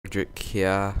Roderick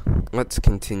here. Let's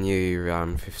continue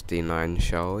round 59,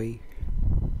 shall we?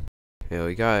 Here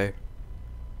we go.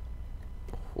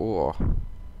 Oh.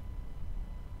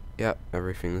 Yep,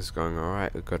 everything's going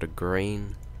alright. We've got a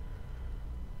green.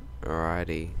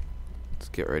 Alrighty. Let's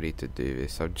get ready to do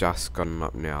this. I've just gotten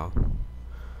up now.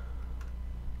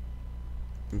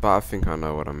 But I think I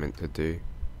know what I'm meant to do.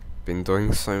 Been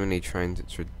doing so many trains,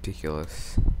 it's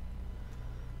ridiculous.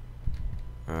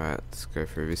 Alright, let's go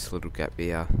through this little gap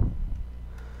here.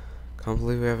 Can't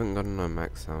believe we haven't gotten no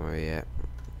max ammo yet.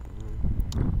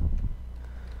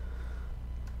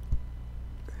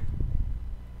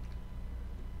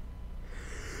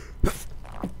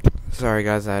 Sorry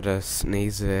guys, I had a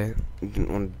sneeze there.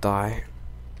 Didn't want to die.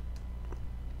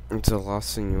 It's the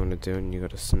last thing you want to do when you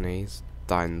got a sneeze.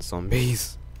 Die in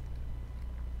zombies.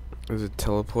 Is a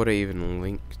teleporter even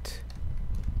linked?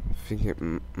 I think it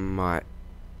might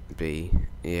be.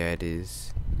 Yeah, it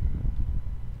is.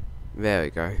 There we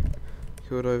go.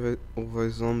 Killed over all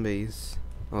those zombies.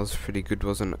 That was pretty good,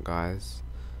 wasn't it, guys?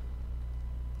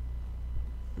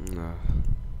 No.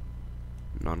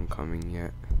 None coming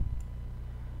yet.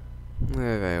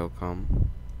 There they all come.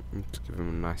 Let's give them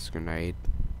a nice grenade.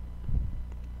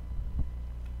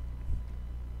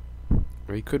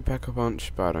 We could pack a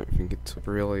bunch, but I don't think it's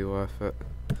really worth it.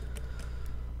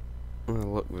 Oh,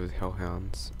 look, with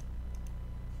hellhounds.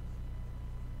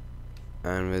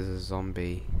 And there's a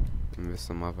zombie. And there's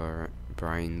some other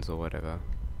brains or whatever.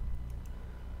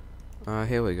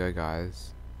 Here we go,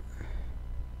 guys.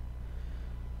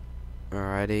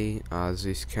 Alrighty,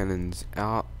 Zeus cannon's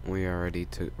out. We are ready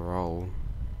to roll.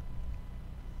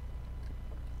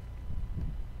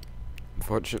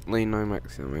 Unfortunately, no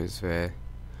maximum is there.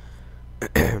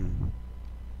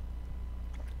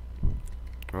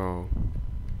 Oh.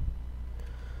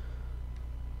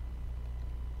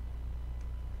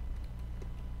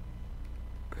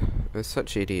 They're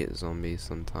such idiot zombies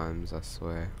sometimes, I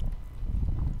swear.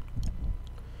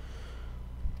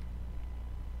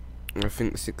 I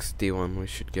think 61 we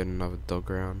should get another dog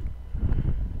round.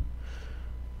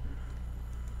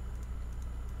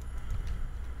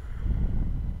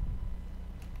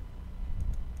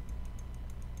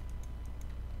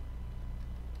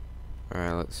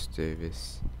 Alright, let's do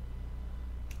this.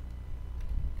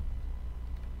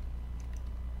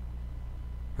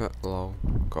 Lol,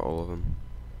 got all of them.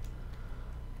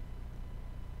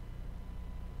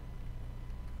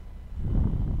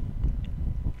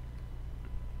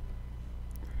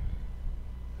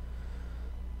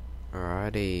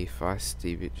 Alrighty,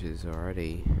 feisty bitches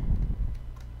already.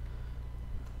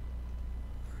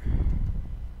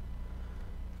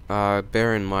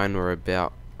 Bear in mind we're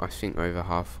about, I think, over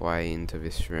halfway into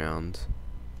this round.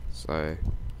 So,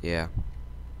 yeah.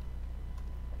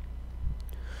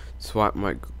 Swipe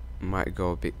might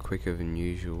go a bit quicker than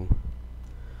usual.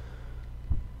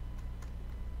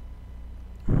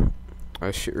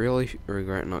 I should really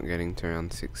regret not getting to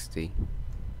round 60.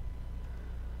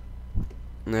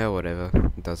 No, whatever.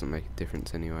 It doesn't make a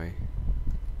difference anyway.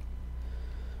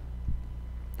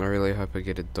 I really hope I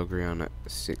get a dog round at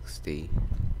 60.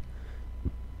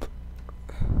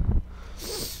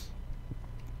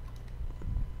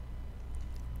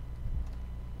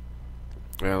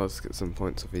 Yeah, let's get some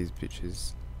points off these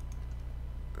bitches.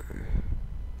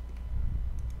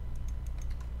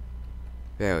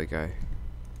 There we go.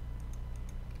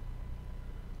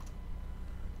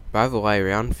 By the way,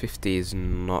 round 50 is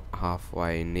not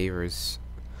halfway, neither is...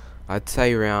 I'd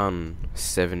say round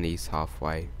 70 is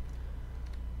halfway.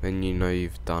 Then you know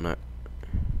you've done it.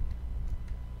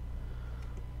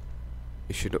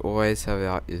 You should always have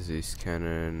out your Zeus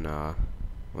cannon.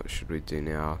 What should we do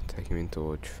now? Take him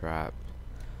into a trap.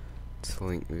 Let's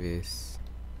link this.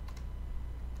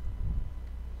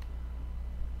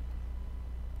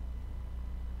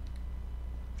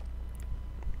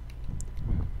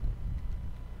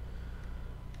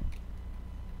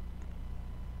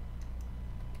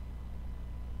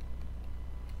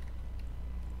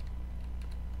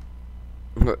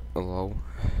 Lol.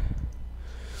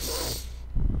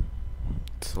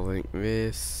 Let's link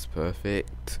this.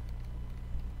 Perfect.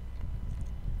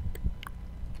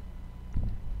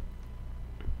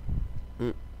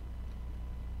 Where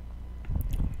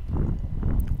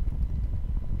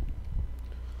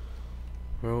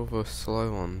are all the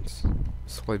slow ones?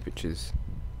 Slow bitches.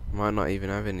 Might not even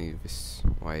have any of this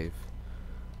wave.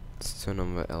 Let's turn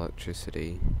on the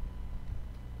electricity.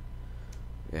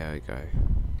 There we go.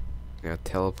 Now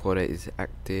teleporter is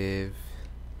active.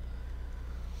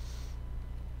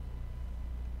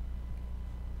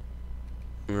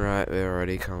 Right, they're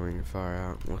already coming far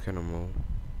out. Look at them all.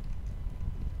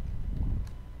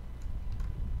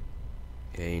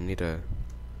 Yeah, you need to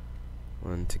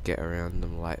learn to get around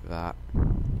them like that.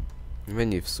 And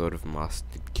then you've sort of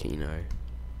mastered Kino.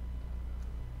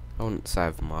 I wouldn't say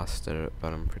I've mastered it,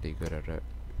 but I'm pretty good at it.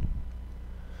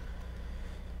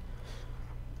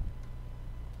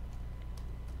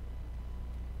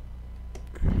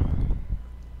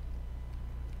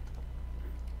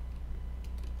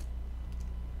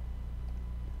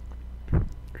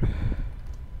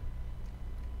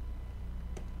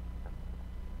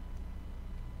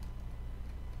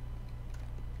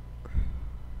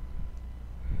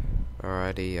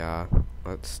 Alrighty,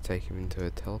 let's take him into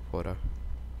a teleporter.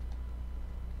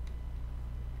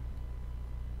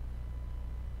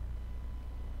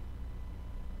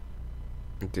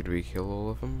 Did we kill all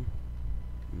of them?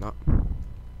 No.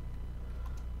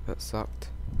 That sucked.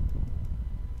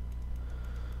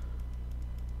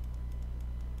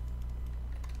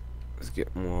 Let's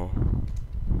get more.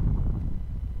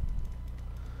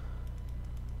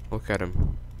 Look at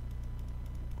them.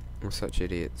 We're such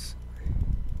idiots.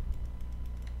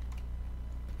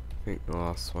 I think the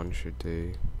last one should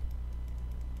do.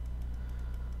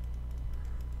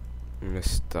 I'm gonna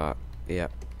start.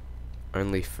 Yep.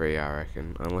 Only 3, I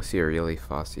reckon. Unless you're really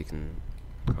fast, you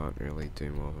can't really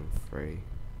do more than 3.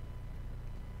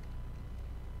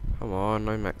 Come on,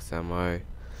 no max ammo.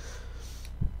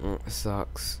 Oh, it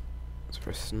sucks. Let's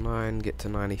press 9, get to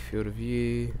 90 field of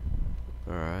view.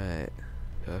 Alright.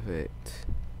 Perfect.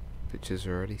 Bitches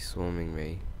are already swarming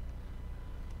me.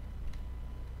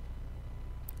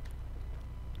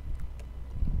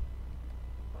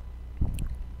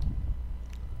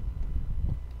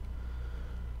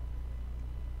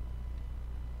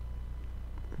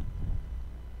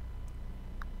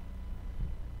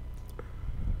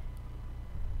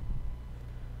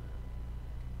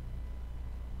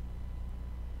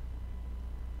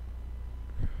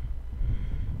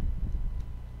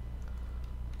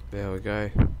 There we go.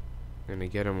 Gonna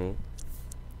get them all.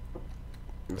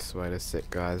 This way to sit,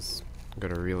 guys.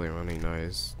 Got a really runny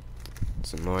nose.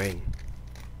 It's annoying.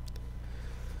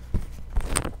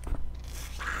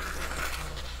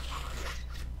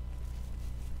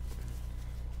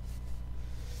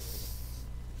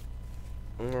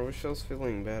 I wish I was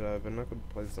feeling better, but I could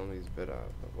play zombies better,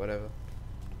 but whatever.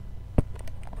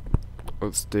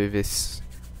 Let's do this.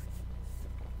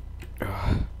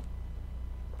 Ugh.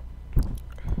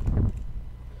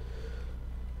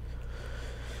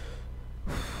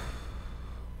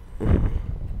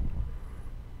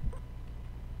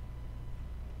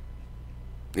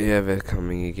 Yeah, they're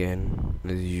coming again.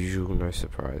 As usual, no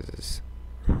surprises.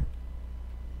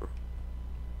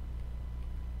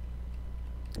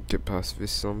 Get past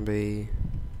this zombie.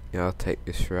 Yeah, I'll take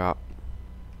this route.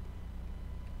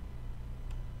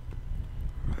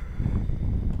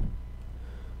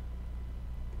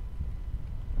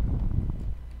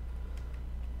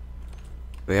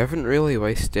 We haven't really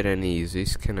wasted any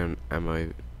Zeus cannon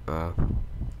ammo.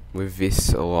 With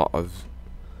this, a lot of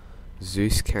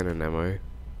Zeus cannon ammo.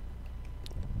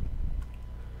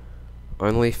 I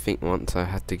only think once I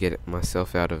had to get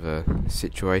myself out of a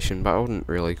situation, but I wouldn't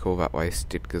really call that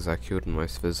wasted because I killed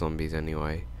most of the zombies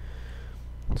anyway.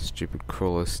 Stupid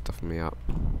crawlers stuffed me up.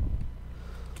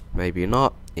 Maybe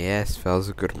not. Yes, that was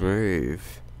a good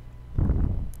move.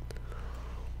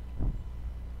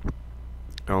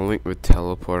 I'll link with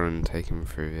teleport and take him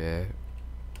through there.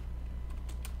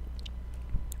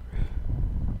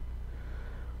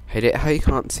 Hate it how you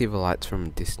can't see the lights from a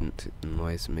distance. It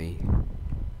annoys me.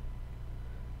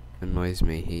 Annoys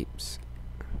me heaps.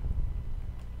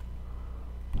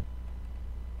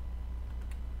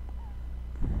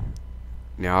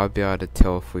 Now I'll be able to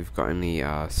tell if we've got any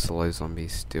slow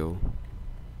zombies still.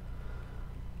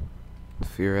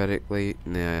 Theoretically,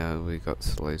 now we got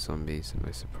slow zombies,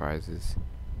 no surprises.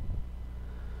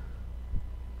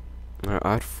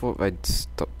 I thought they'd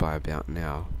stop by about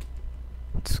now.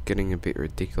 It's getting a bit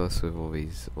ridiculous with all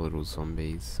these little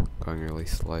zombies going really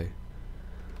slow.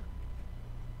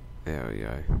 There we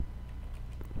go.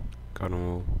 Got them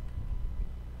all.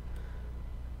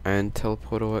 And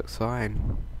teleporter works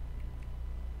fine.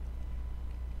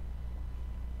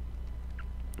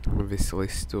 Obviously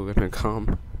still gonna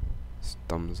come.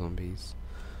 Dumb zombies.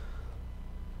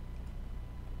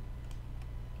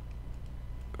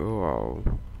 Oh,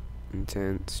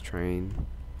 intense train.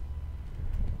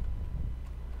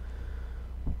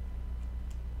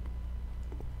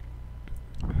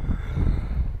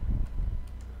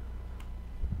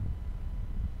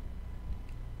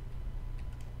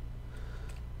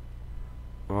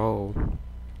 Oh,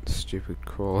 stupid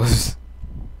crawlers.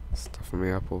 Stuffing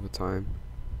me up all the time.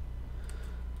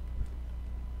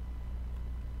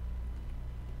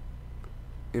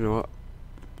 You know what?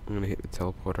 I'm gonna hit the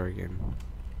teleporter again.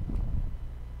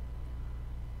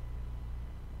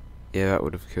 Yeah, that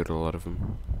would have killed a lot of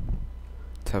them.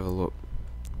 Let's have a look.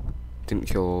 Didn't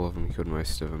kill all of them, killed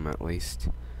most of them at least.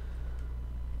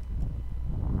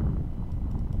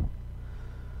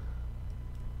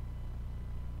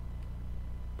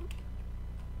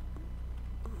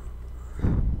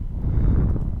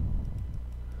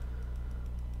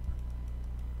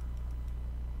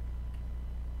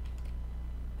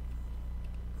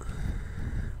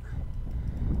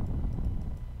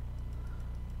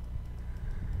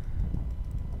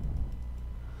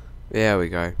 There we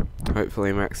go.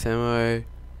 Hopefully max ammo.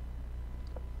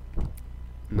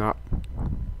 Nah.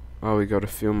 Oh, we got a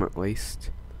film at least.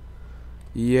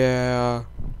 Yeah,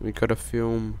 we got a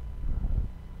film.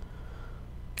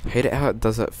 Hate it how it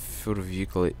does that field of view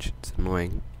glitch. It's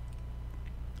annoying.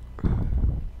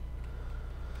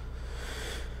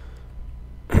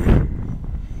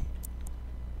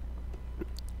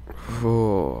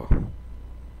 Oh.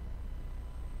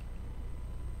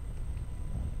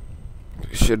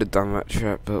 Should have done that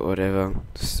trap, but whatever.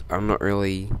 I'm not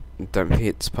really. Don't think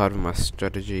it's part of my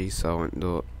strategy, so I won't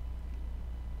do it.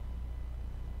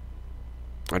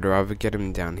 I'd rather get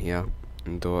him down here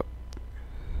and do it.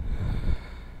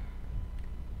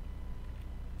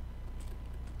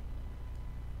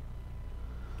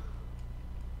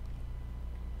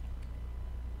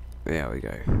 There we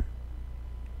go.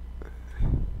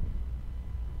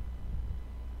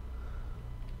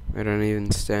 I don't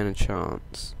even stand a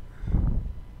chance.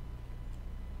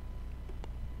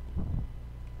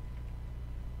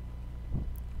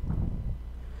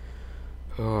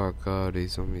 Oh god,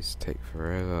 these zombies take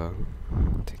forever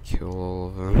to kill all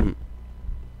of them.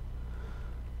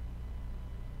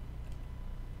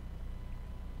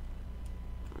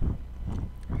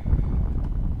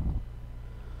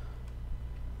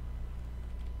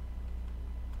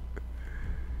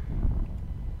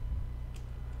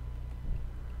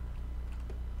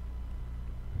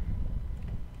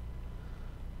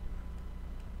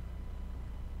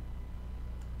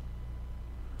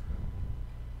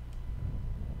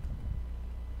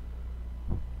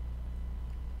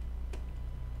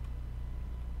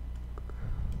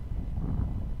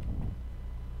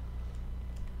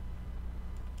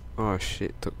 Oh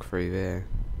shit, took 3 there.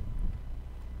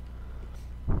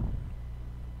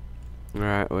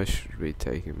 Alright, where should we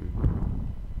take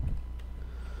him?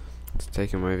 Let's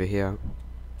take him over here.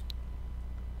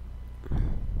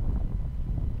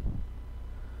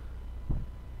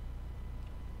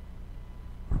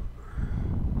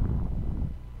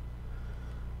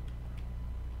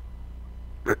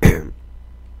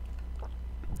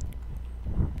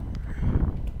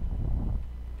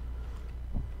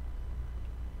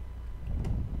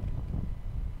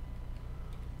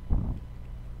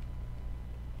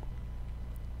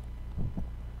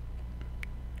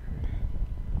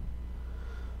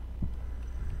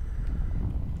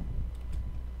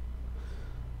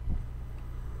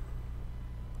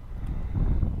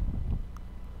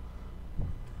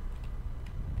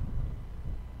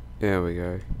 There we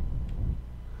go.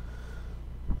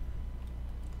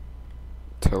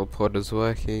 Teleporter's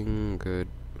working, good.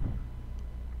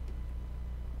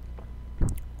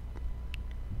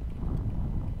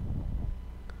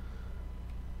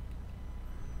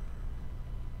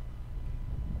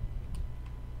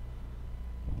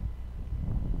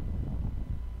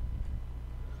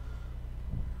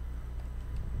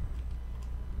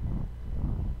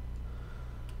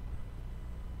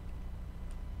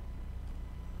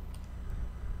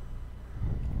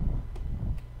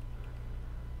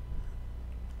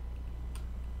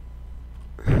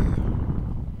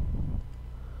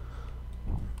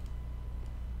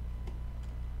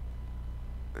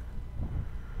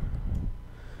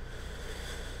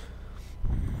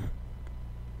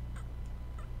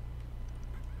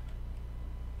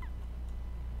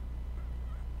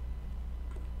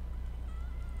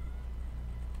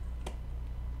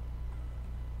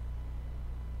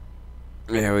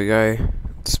 There we go.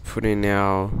 Let's put in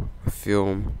our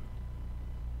film.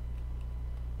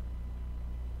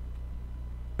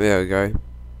 There we go.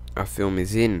 Our film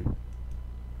is in.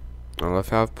 I love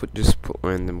how I've just put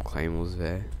random claymores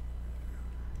there.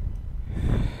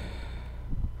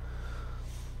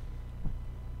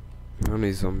 How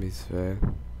many zombies there?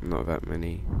 Not that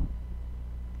many.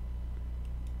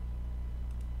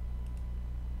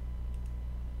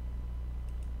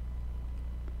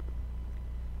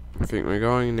 I think we're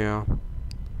going now.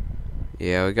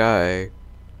 Yeah, we go.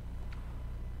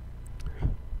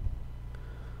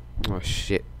 Oh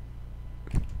shit.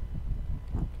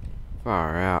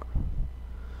 Far out.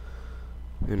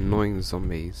 Annoying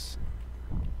zombies.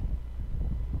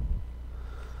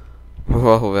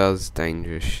 Whoa, that was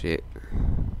dangerous shit.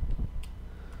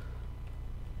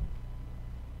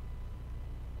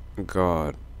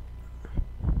 God.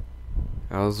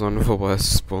 That was one of the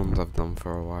worst spawns I've done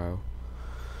for a while.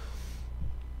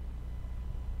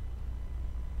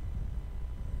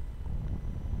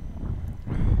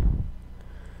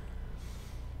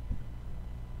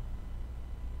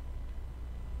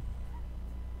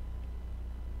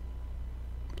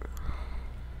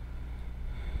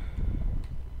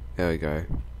 There we go.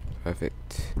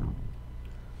 Perfect.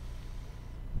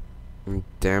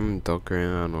 Damn dog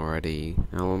around already.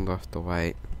 How long do I have to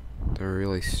wait? A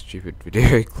really stupid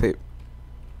video clip.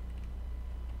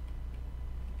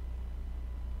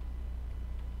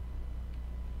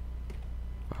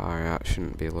 Alright,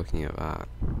 shouldn't be looking at that.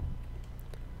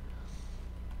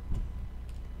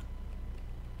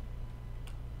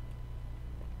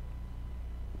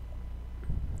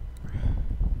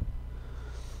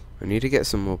 I need to get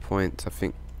some more points. I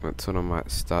think that's what I might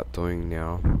start doing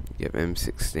now. Get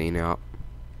M16 out.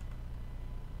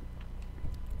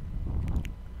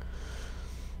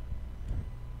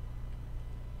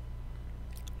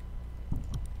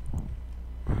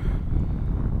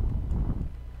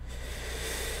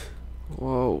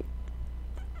 Whoa.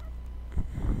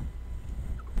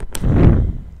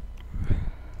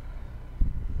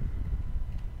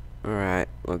 Alright,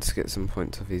 let's get some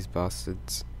points off these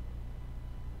bastards.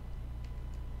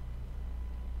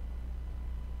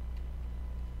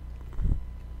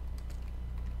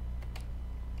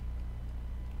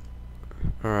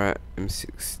 Alright,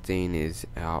 M16 is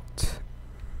out.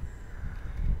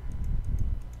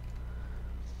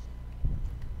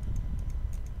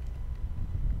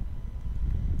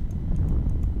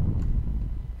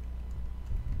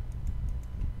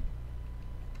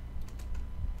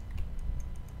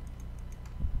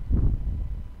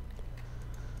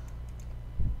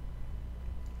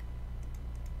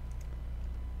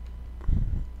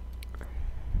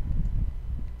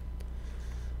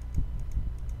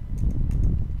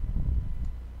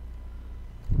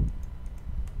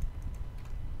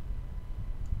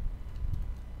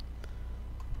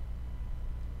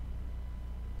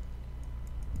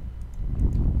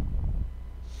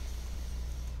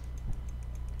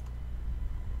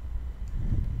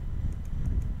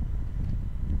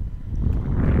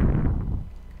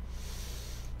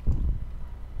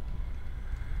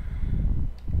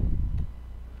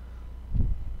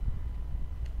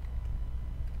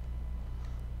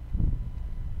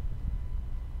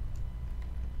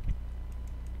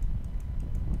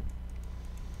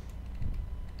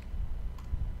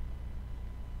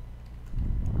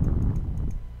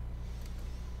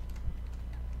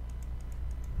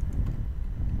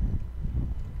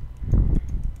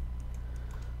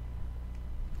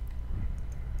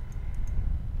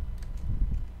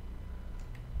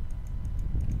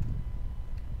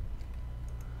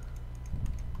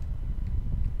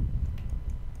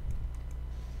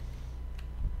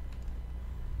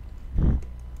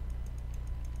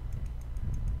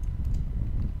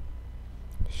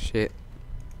 Shit.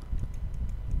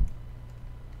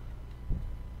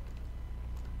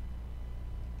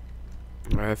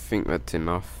 I think that's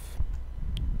enough.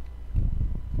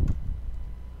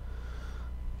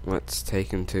 Let's take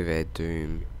them to their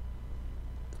doom.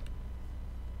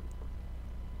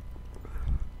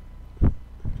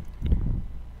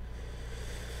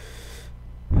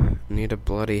 Need a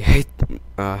bloody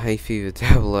hay fever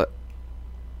tablet.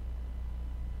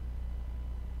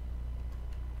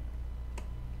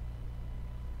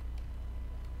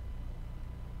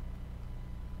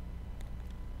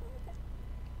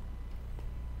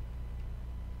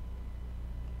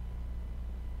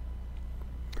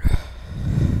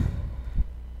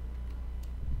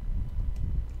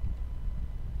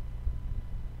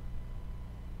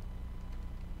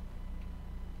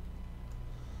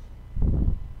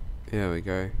 There we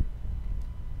go.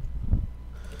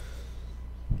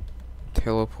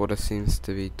 Teleporter seems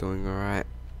to be doing alright.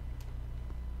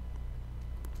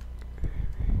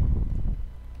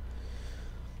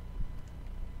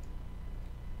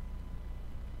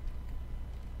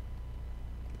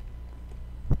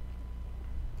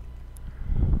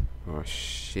 Oh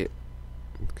shit.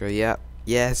 Go, yep.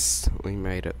 Yes, we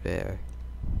made it there.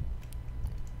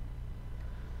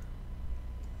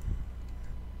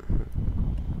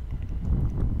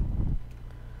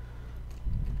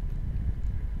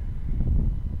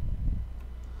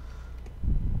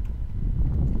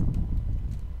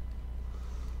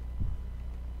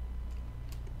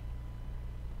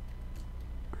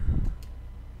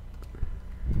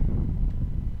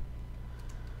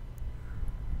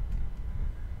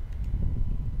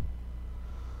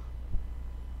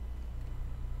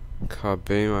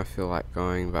 Kaboom, I feel like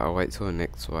going, but I'll wait till the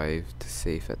next wave to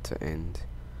see if it's to end.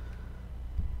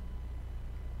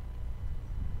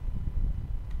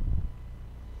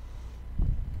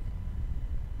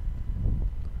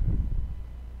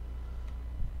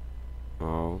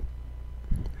 Oh.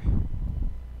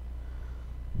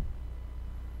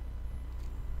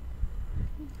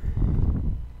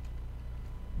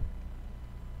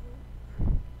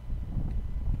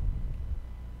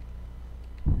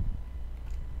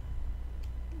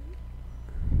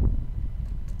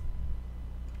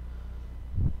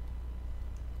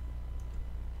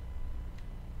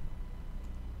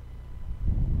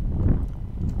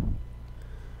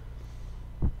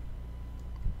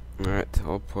 Alright,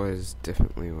 teleport is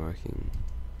definitely working.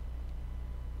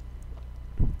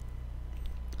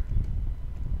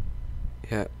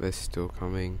 Yeah, they're still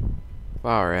coming.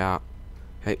 Far out.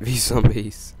 Hate these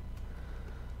zombies.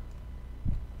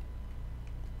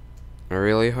 I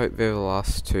really hope they're the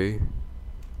last two.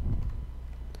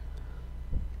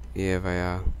 Yeah, they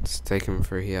are. Let's take them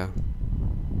through here.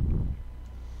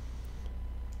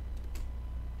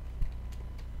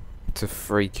 It's a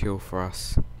free kill for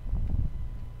us.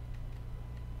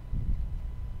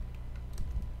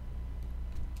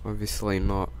 Obviously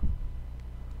not.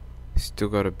 Still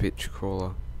got a bitch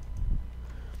crawler.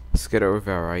 Let's get it with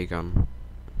our ray gun.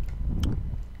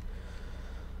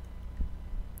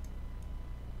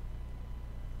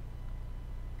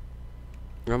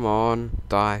 Come on,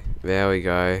 die. There we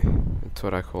go. That's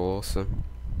what I call awesome.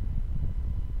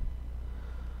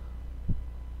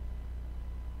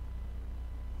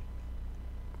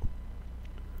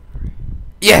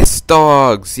 Yes,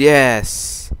 dogs!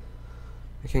 Yes!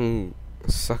 I can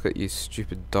suck at you,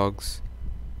 stupid dogs.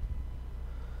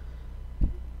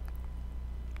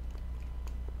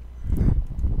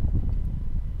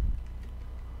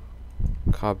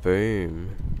 Kaboom.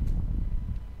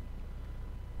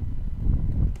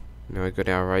 Now we got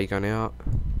our ray gun out.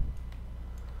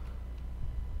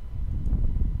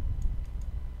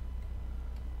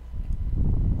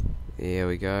 Here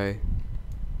we go.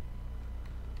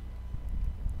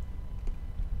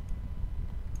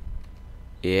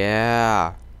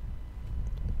 Yeah.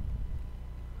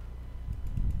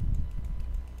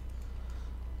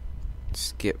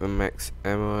 Just get the max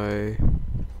ammo.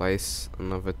 Place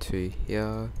another 2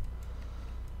 here.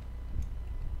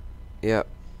 Yep.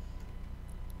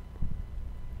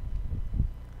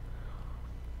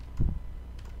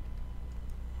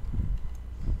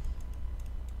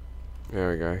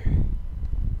 There we go.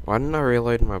 Why didn't I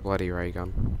reload my bloody ray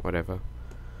gun? Whatever.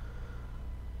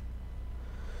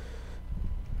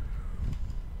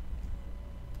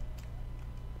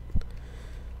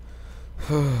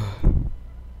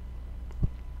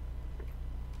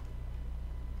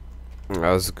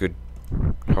 That was a good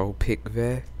whole pick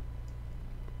there.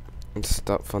 And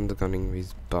stop thundergunning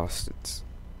these bastards.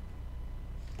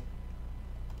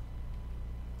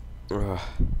 Ugh.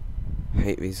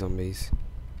 Hate these zombies.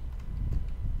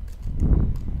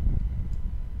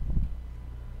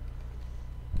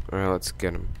 Alright, let's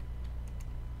get them.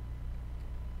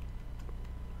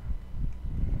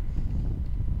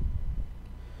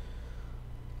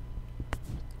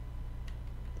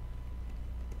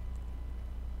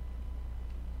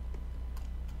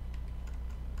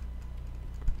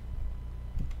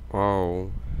 Whoa.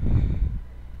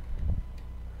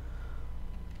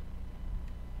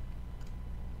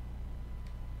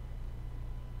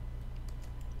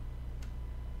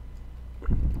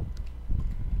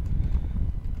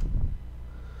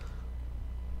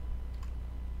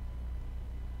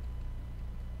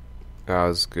 That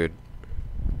was good.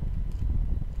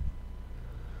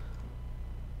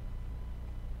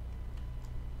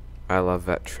 I love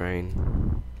that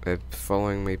train. They're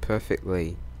following me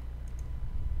perfectly.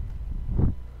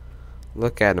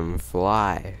 Look at them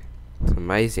fly. It's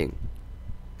amazing.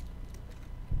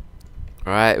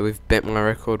 Alright, we've bent my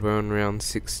record. We're on round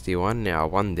 61 now.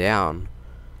 1 down.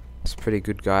 It's pretty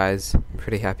good, guys. I'm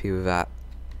pretty happy with that.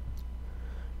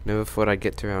 Never thought I'd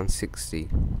get to round 60.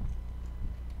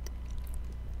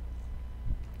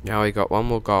 Now we got one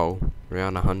more goal.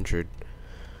 Round 100.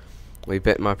 We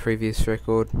bet my previous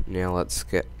record. Now let's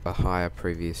get a higher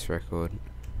previous record.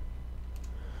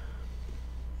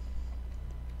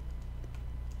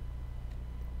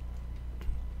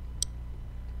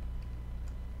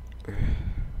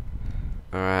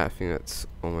 Alright, I think that's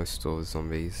almost all the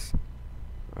zombies.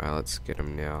 Alright, let's get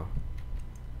them now.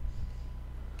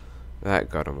 That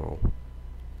got them all.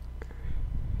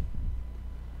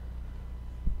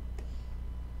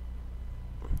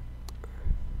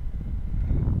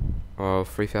 Oh,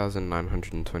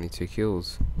 3,922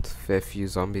 kills. It's a fair few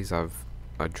zombies I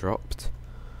dropped.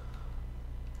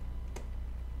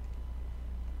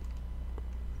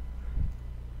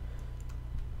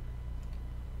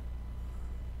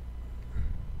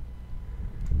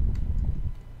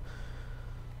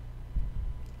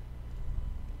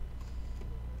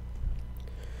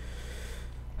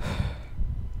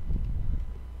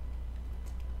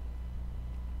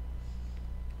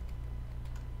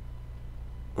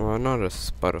 Well, not a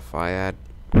Spotify ad.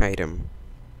 Hate him.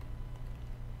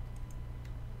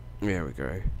 There we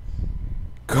go.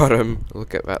 Got him.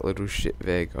 Look at that little shit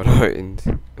there. Got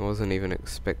owned. I wasn't even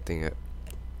expecting it.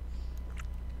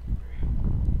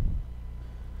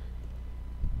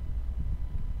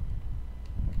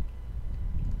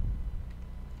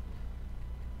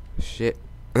 Shit.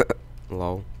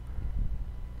 Lol.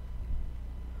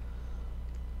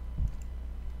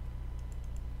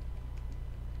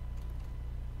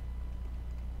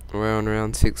 We're on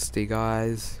round 60,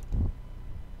 guys.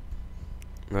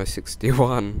 No,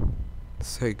 61.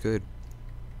 So good.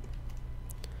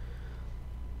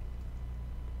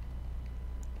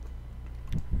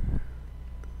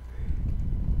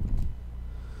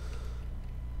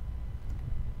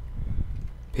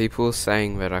 People are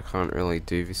saying that I can't really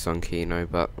do this on Kino,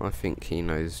 but I think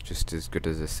Kino is just as good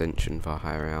as Ascension for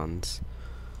high rounds.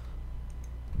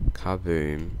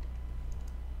 Kaboom.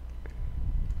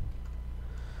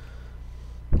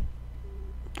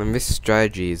 And this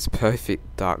strategy is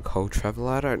perfect, Dark Hole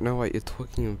Traveler. I don't know what you're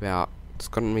talking about. It's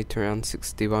gotten me to round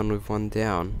 61 with one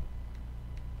down.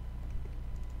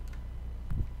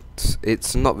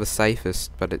 It's not the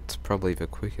safest, but it's probably the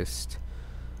quickest.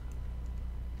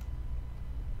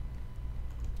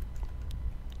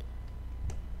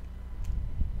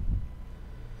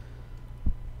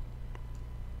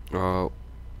 Oh.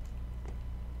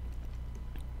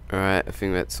 Alright, I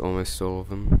think that's almost all of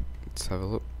them. Let's have a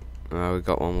look. We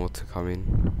got one more to come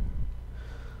in.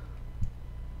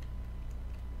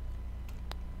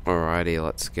 Alrighty,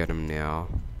 let's get him now.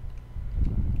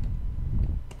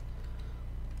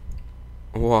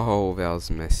 Whoa, that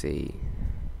was messy.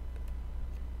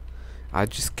 I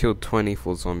just killed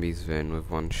 24 zombies then with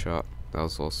one shot. That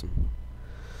was awesome.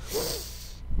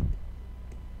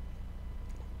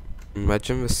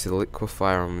 Imagine the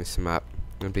liquefier on this map.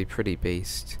 It'd be pretty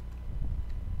beast.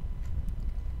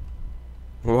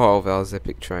 Whoa, that was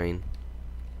epic train.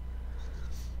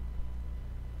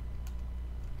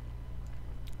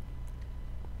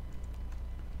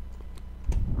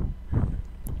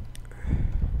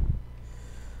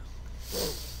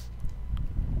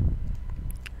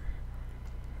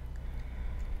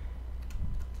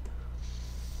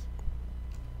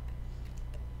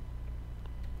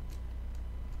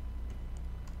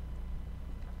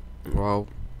 Well,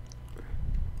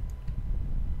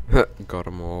 got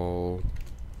them all.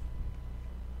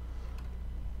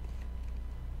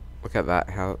 Look at that,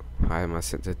 how high my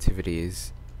sensitivity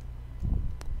is.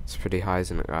 It's pretty high,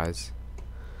 isn't it, guys?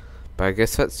 But I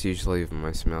guess that's usually with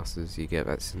most mouses, you get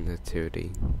that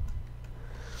sensitivity.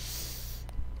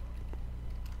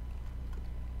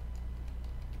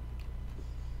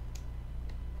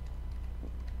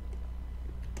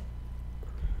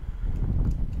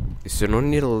 You still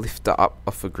need to lift it up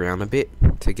off the ground a bit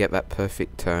to get that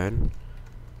perfect turn.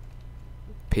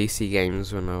 PC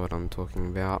gamers will know what I'm talking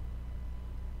about.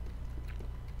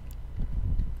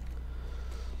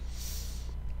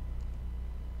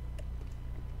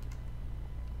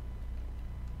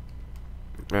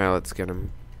 Alright, let's get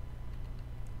him.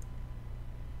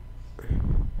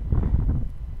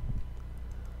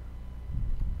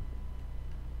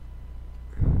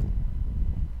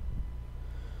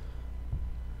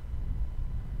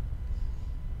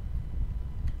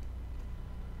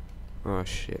 Oh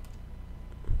shit.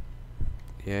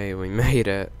 Yay, we made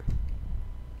it.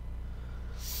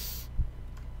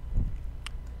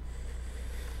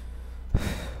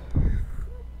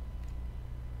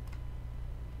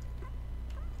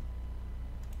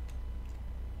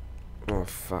 Oh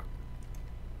fuck.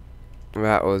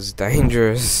 That was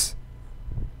dangerous.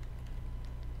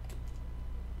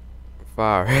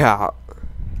 Far out.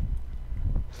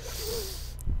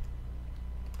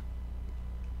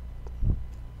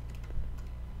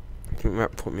 I think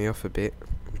that put me off a bit,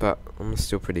 but I'm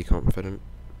still pretty confident.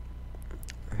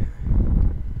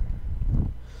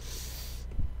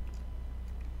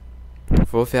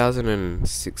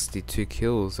 $4,062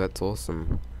 kills, that's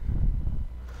awesome.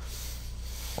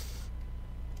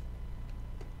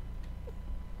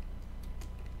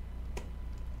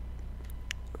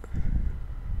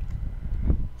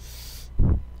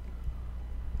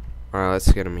 Alright,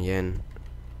 let's get him again.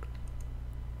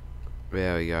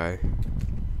 There we go.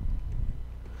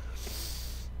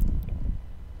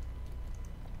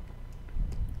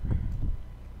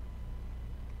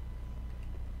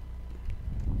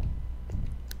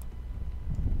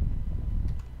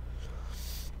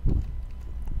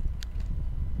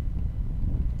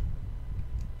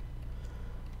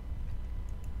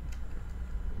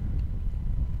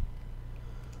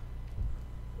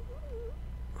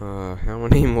 How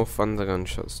many more thunder gun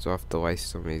shots do I have to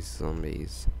waste on these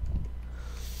zombies?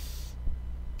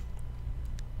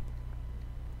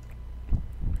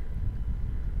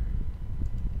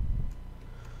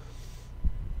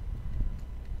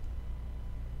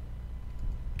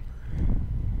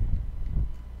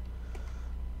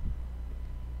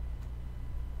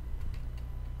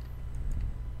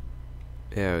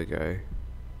 There we go.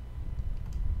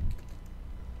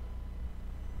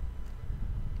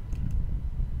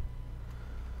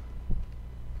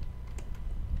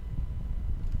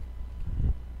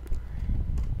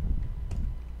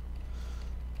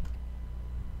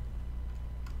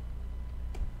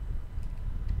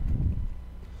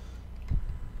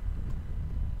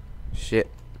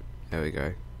 Shit. There we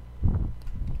go.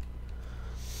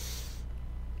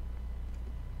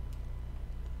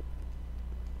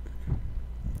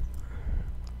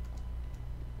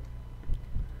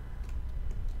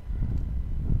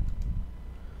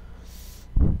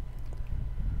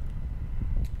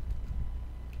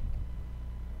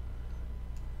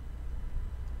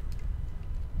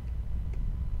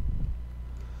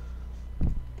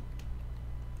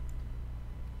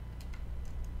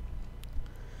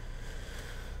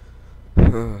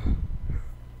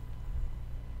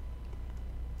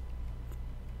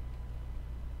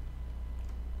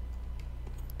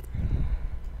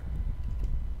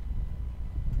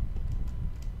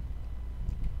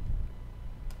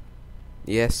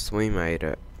 Yes, we made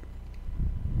it.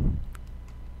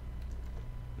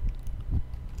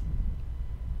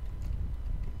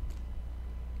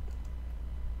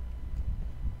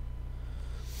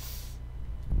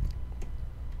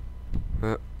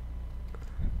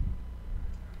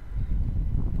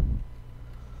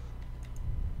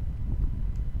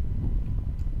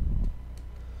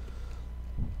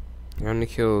 How many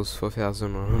kills?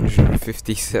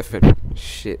 4,157.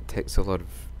 Shit, takes a lot of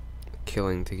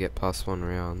killing to get past one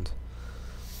round.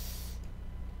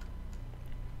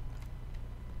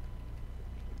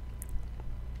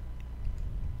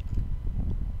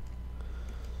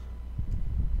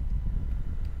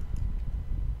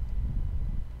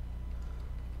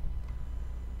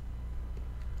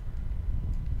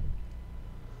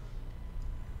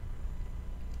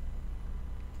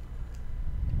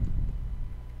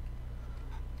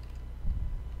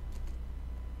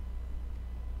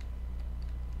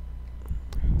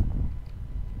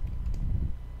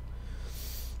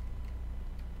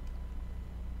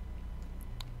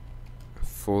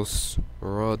 Force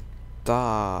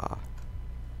Roda.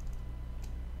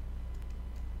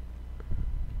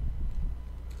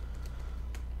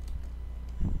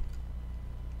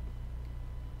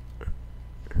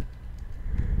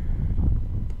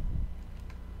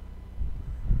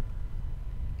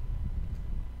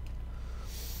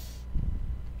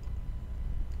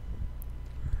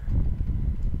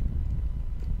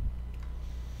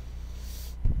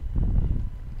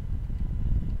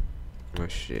 Oh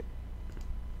shit.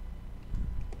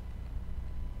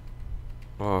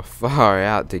 Oh, far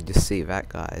out, did you see that,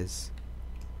 guys?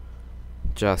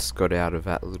 Just got out of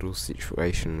that little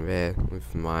situation there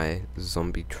with my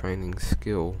zombie training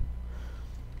skill.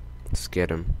 Let's get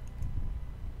him.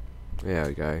 There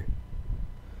we go.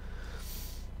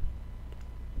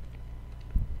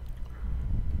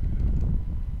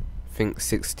 I think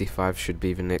 65 should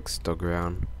be the next dog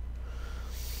round.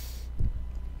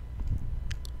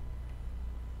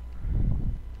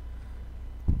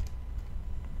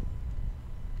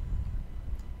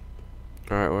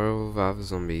 Alright, where are all the other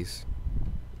zombies?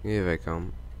 Here they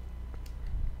come.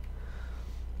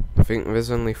 I think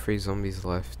there's only 3 zombies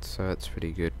left, so that's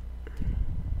pretty good.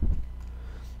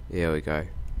 Here we go.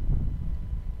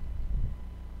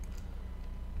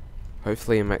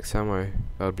 Hopefully a max ammo,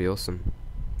 that would be awesome.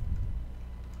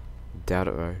 Doubt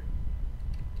it though.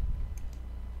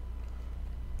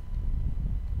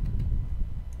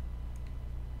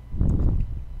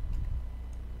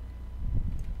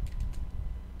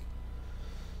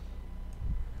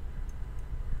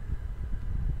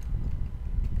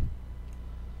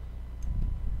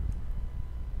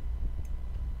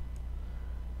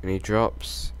 Any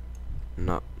drops?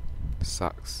 No.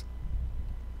 Sucks.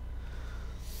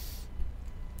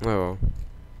 Oh well.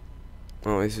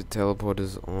 Oh, at least the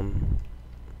teleporter's on.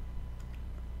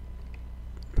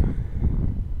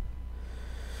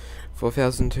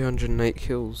 4,208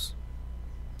 kills.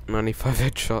 95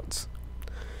 headshots.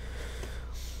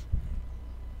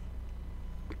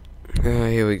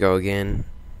 Here we go again.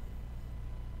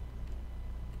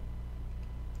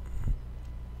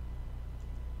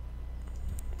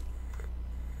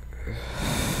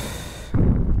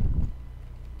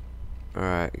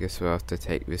 Alright, I guess we'll have to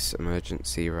take this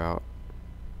emergency route.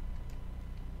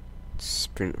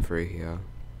 Sprint through here.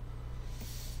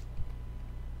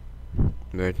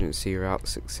 Emergency route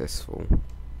successful.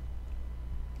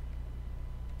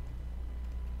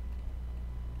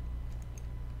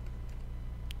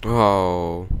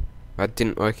 Oh, that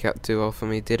didn't work out too well for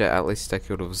me, did it? At least I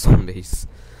killed all the zombies.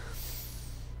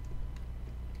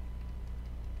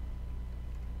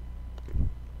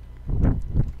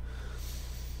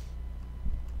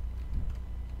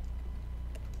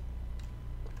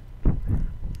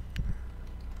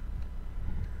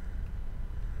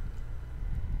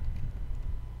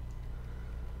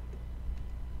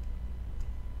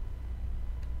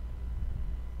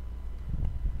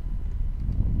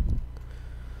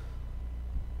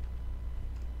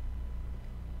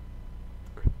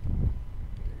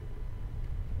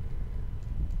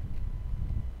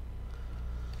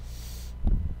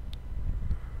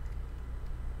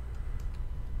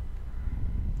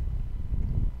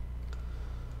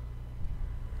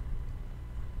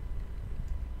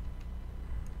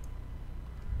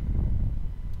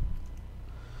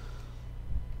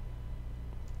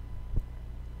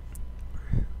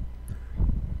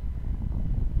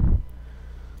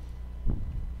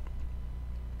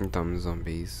 dumb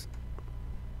zombies.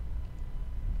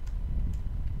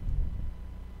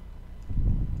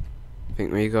 I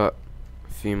think we got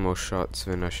a few more shots,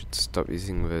 then I should stop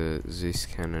using the Zeus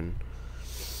cannon.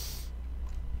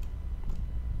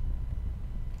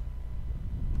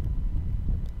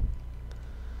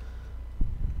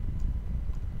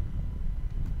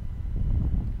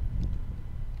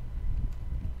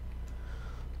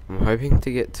 I'm hoping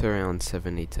to get to around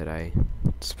 70 today.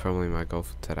 It's probably my goal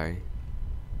for today.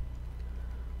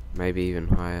 Maybe even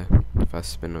higher if I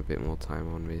spend a bit more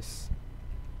time on this.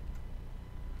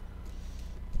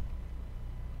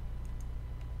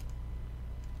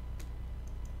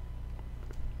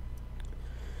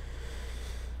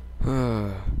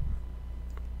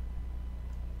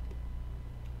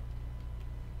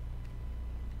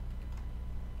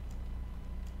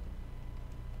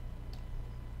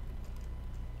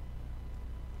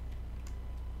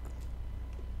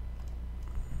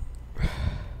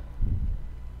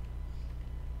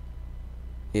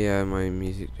 Yeah, my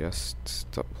music just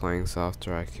stopped playing, so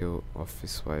after I kill off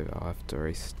this wave, I'll have to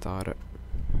restart it.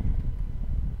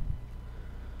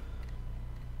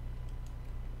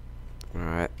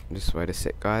 Alright, just wait a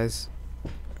sec, guys.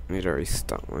 I need to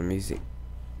restart my music.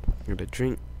 Get a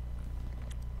drink.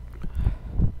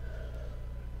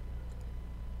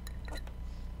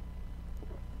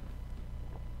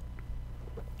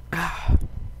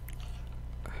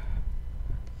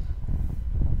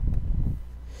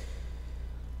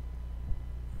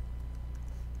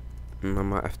 And I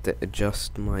might have to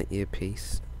adjust my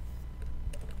earpiece.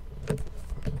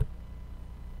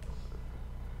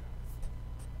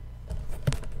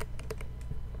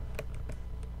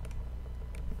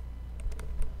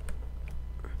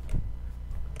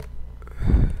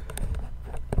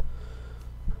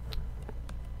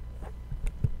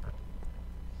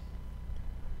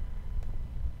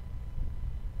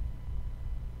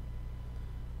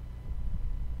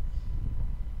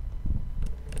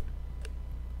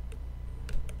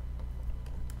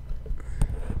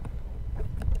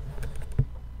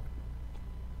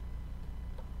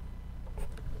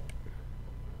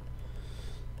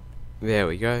 There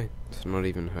we go. It's not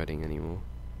even hurting anymore.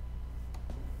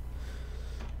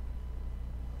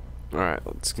 Alright,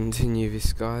 let's continue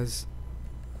this, guys.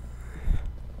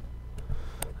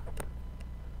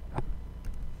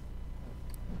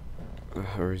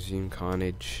 Resume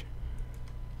carnage.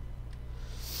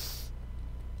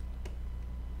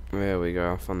 There we go,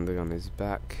 our thunder gun is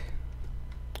back.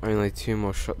 Only 2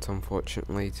 more shots,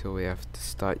 unfortunately, till we have to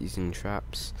start using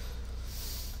traps.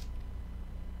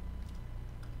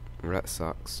 That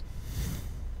sucks.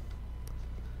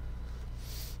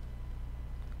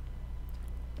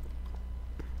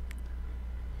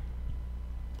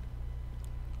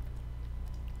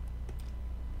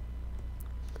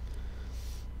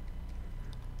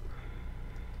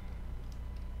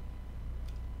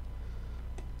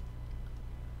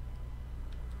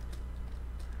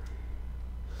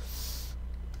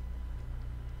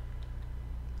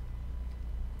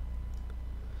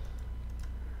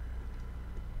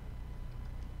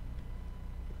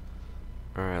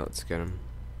 Alright, let's get him.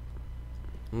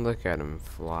 Look at him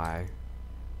fly.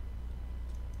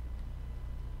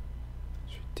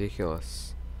 It's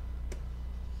ridiculous.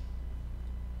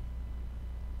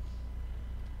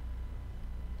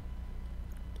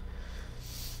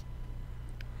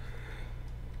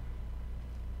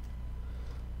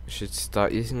 We should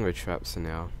start using the traps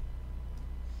now.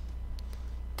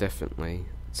 Definitely.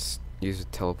 Let's use a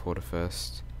teleporter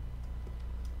first.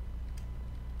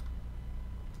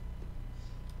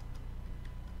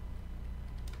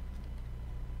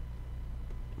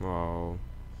 Whoa.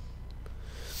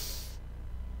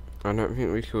 I don't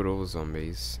think we killed all the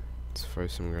zombies. Let's throw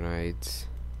some grenades.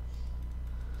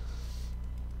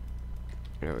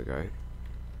 There we go.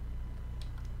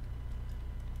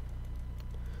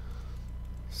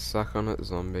 Suck on it,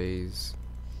 zombies.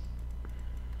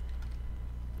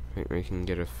 I think we can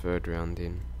get a 3rd round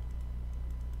in.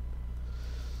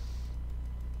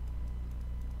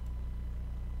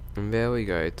 And there we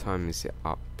go, time is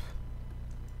up.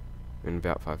 In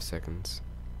about 5 seconds.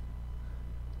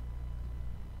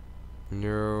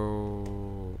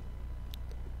 No.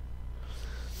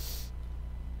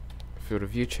 Field of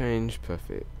view change,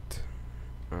 perfect.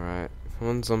 Alright, come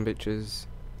on, zombitches.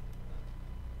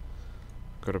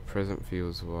 Got a present for you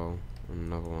as well.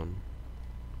 Another one.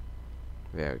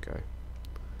 There we go.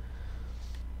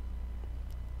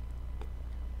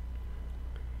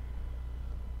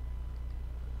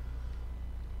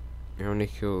 How many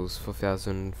kills?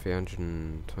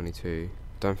 4,322.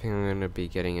 Don't think I'm gonna be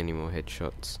getting any more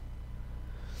headshots.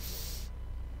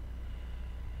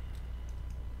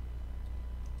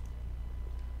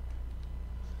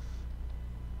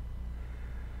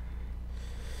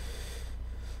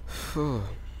 Phew.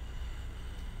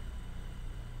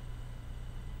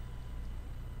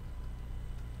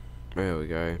 There we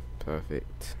go.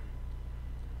 Perfect.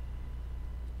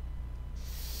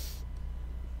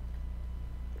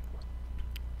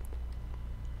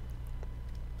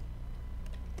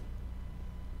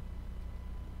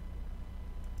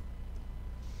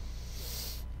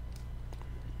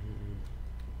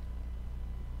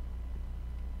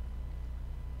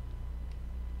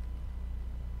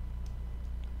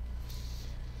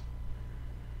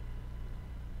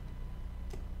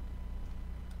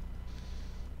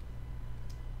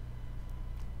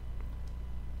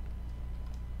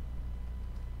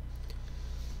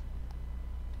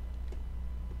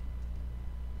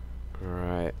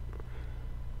 Alright.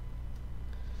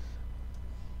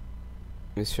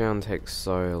 This round takes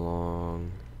so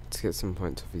long. Let's get some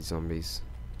points off these zombies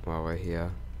while we're here.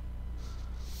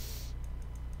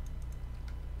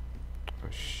 Oh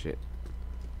shit.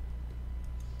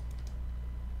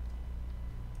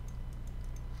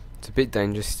 It's a bit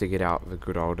dangerous to get out of a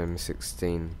good old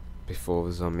M16 before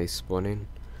the zombies spawn in.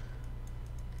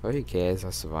 But who cares, I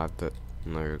survived it.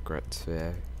 No regrets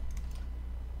there.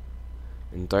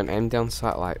 And don't aim down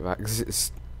sight like that, because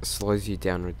it slows you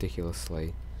down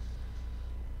ridiculously.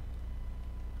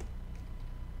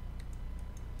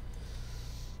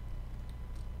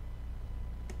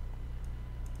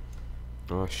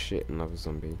 Oh shit, another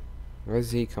zombie. Where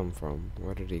does he come from?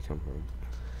 Where did he come from?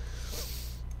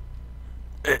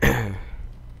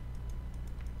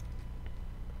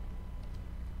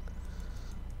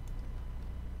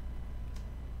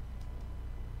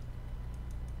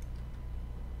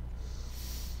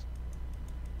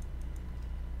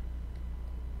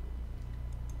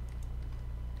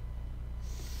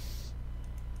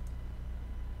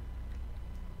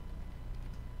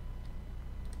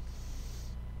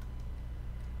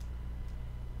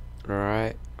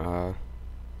 Alright,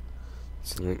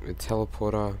 let's link the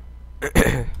teleporter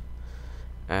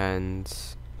and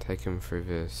take him through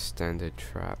the standard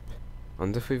trap. I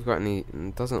wonder if we've got any.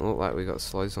 It doesn't look like we got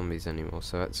slow zombies anymore,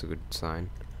 so that's a good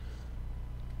sign.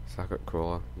 Suck it,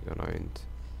 crawler, you got owned.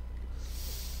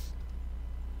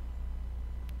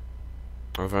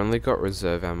 I've only got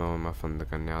reserve ammo on my thunder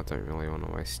gun now, I don't really want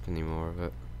to waste any more of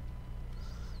it.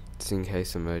 Just in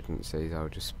case emergencies, I'll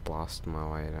just blast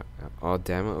my way out. Oh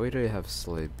damn it, we do have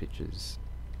slow bitches.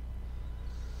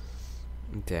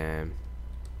 Damn.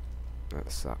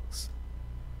 That sucks.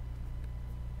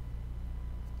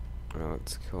 Well,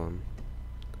 let's kill him.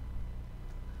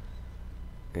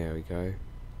 There we go.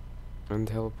 And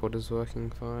teleporter's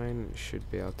working fine. It should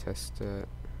be, I'll test it.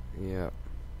 Yep.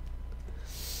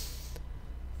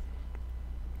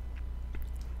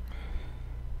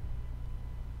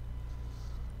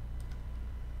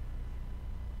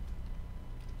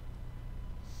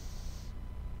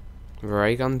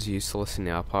 Ray gun's useless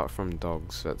now apart from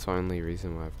dogs, that's the only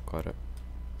reason why I've got it.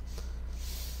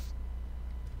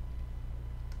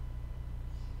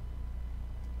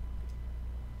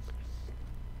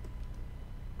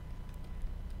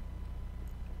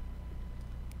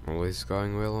 All is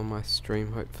going well on my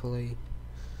stream, hopefully.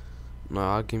 No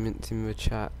arguments in the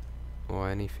chat or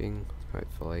anything,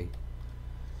 hopefully.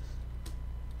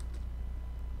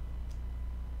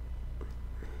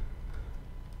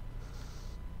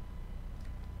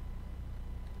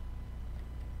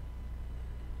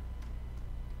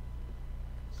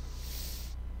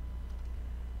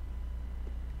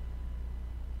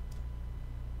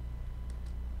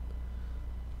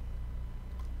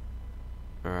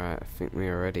 Alright, I think we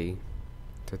are ready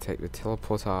to take the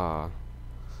teleporter.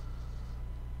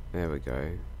 There we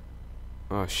go.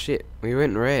 Oh shit, we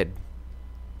went red.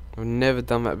 I've never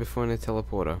done that before in a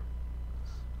teleporter.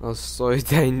 That was so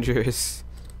dangerous.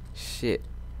 Shit.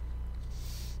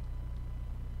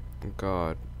 Oh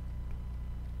god.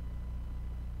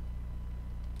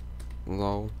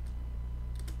 Lol.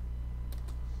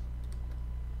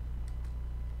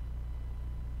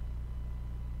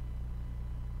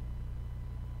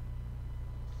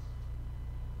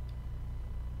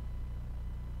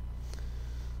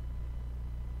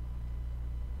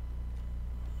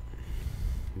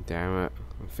 Damn it.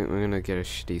 I think we're gonna get a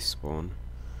shitty spawn.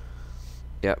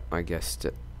 Yep, I guessed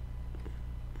it.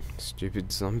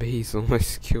 Stupid zombies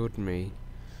almost killed me.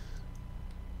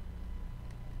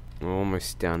 Well,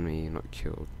 almost downed me, not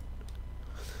killed.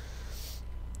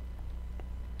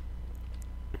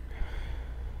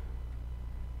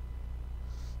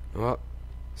 What?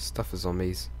 Stuff for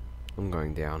zombies. I'm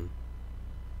going down.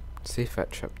 See if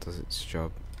that trap does its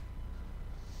job.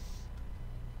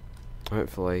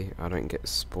 Hopefully I don't get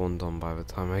spawned on by the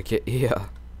time I get here.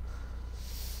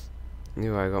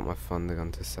 Anyway, I got my thunder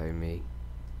gun to save me.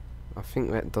 I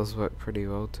think that does work pretty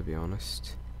well, to be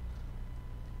honest.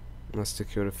 Must have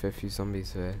killed a fair few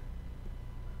zombies there.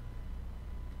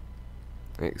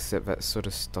 Except that sort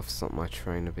of stuffs up my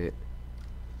train a bit.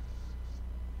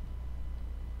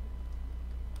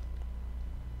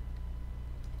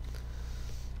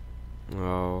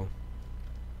 Oh,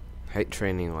 hate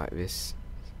training like this.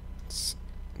 It's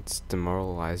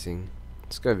demoralizing.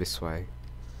 Let's go this way.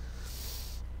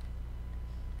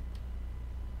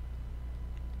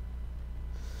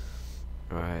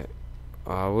 Right.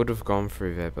 I would have gone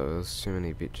through there, but there was too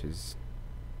many bitches.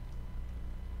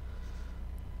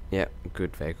 Yep,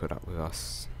 good, they got up with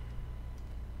us.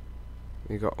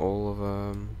 We got all of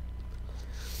them.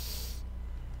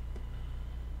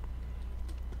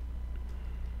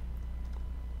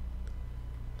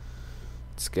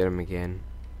 Let's get them again.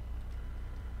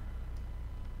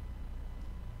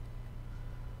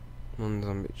 One of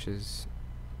them bitches.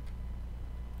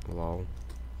 Lol.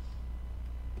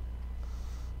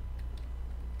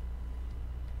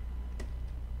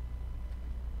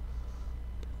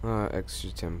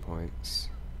 Extra 10 points.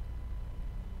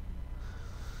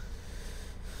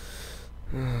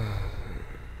 Yeah,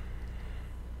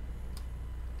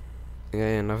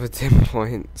 another 10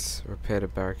 points. Repair the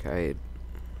barricade.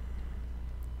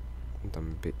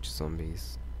 Dumb bitch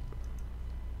zombies.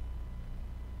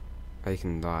 They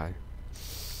can die.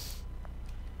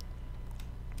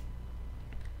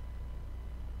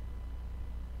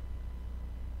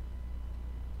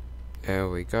 There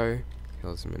we go.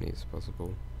 Kill as many as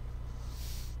possible.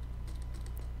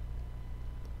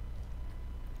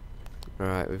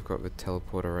 Alright, we've got the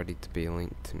teleporter ready to be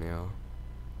linked now.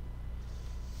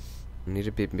 I need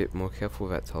to be a bit more careful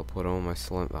with that teleporter. I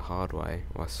almost learnt the hard way.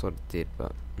 Well, I sort of did,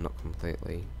 but not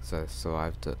completely. So I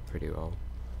survived it pretty well.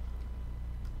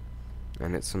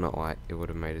 And it's not like it would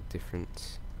have made a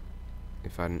difference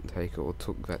if I didn't take it or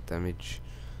took that damage.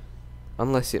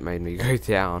 Unless it made me go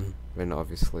down, then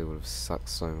obviously it would have sucked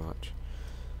so much.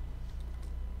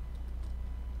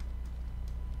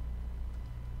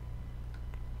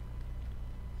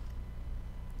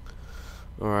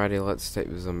 Alrighty, let's take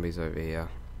the zombies over here.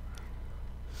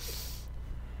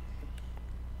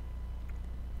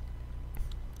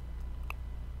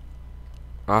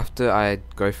 After I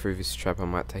go through this trap, I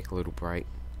might take a little break.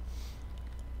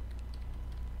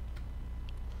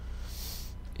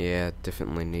 Yeah,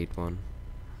 definitely need one.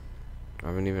 I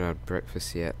haven't even had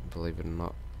breakfast yet, believe it or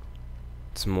not.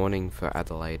 It's morning for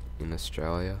Adelaide in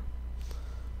Australia.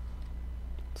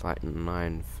 It's like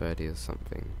 9:30 or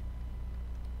something.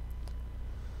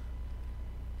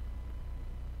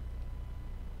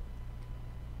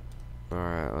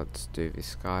 Alright, let's do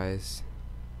this, guys.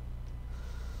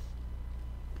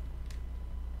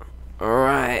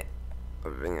 Alright, I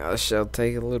think I shall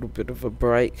take a little bit of a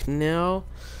break now.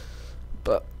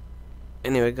 But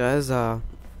anyway, guys,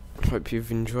 hope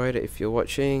you've enjoyed it if you're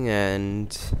watching,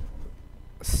 and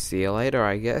see you later,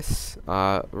 I guess.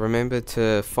 Remember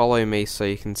to follow me so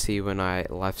you can see when I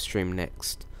live stream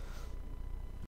next.